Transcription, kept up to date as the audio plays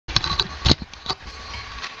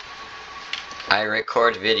I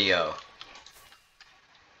record video.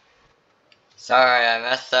 Sorry, I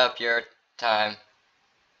messed up your time.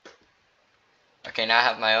 Okay, now I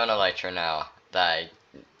have my own elytra now.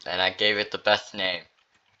 And I gave it the best name.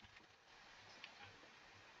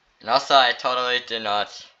 And also, I totally did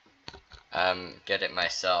not get it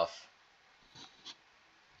myself.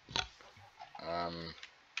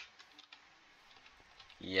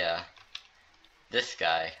 Yeah. This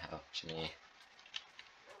guy helped me.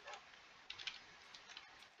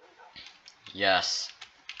 Yes.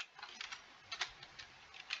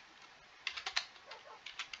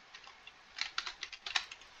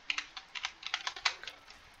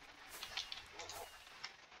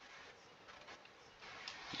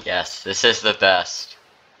 Yes, this is the best.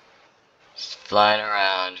 Just flying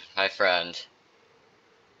around, my friend.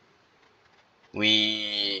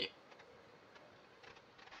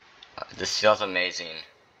 This feels amazing.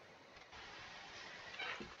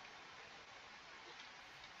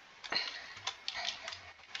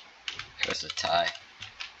 There's a tie.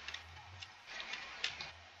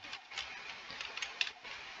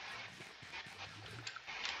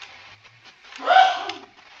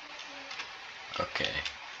 Okay.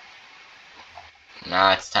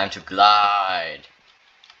 Now it's time to glide.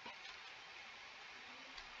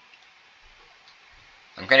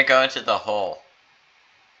 I'm gonna go into the hole.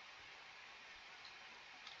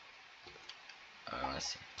 Oh, I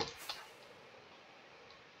see.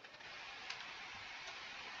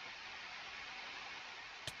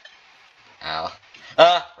 Ow.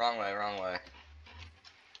 Ah! Wrong way, wrong way.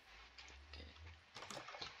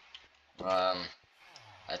 Okay.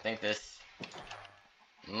 I think this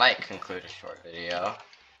might conclude a short video.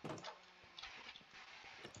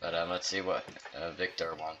 But let's see what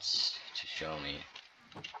Victor wants to show me.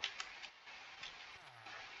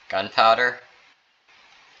 Gunpowder.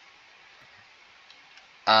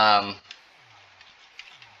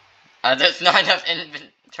 There's not enough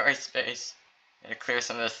inventory space. Gotta clear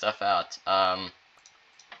some of this stuff out. Gosh.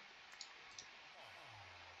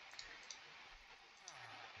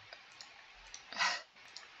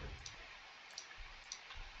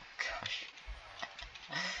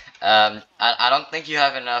 I don't think you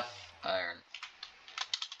have enough iron.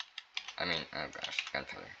 I mean, oh gosh,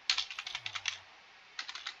 gunpowder.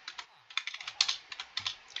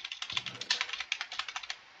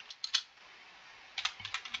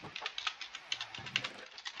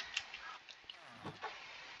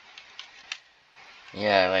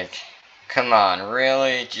 Yeah, like, come on,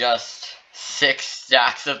 really? Just 6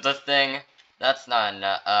 stacks of the thing? That's not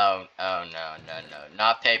enough. Oh, no,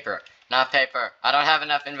 not paper. Not paper. I don't have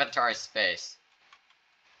enough inventory space.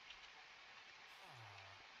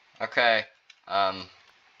 Okay.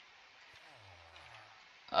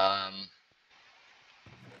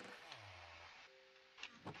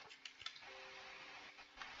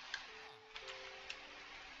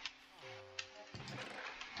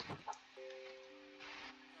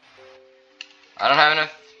 I don't have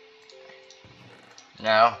enough. No.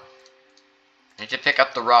 I need to pick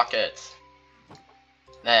up the rockets.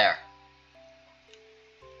 There.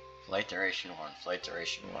 Flight duration 1, flight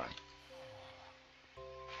duration 1.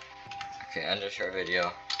 Okay, end of short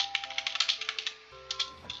video.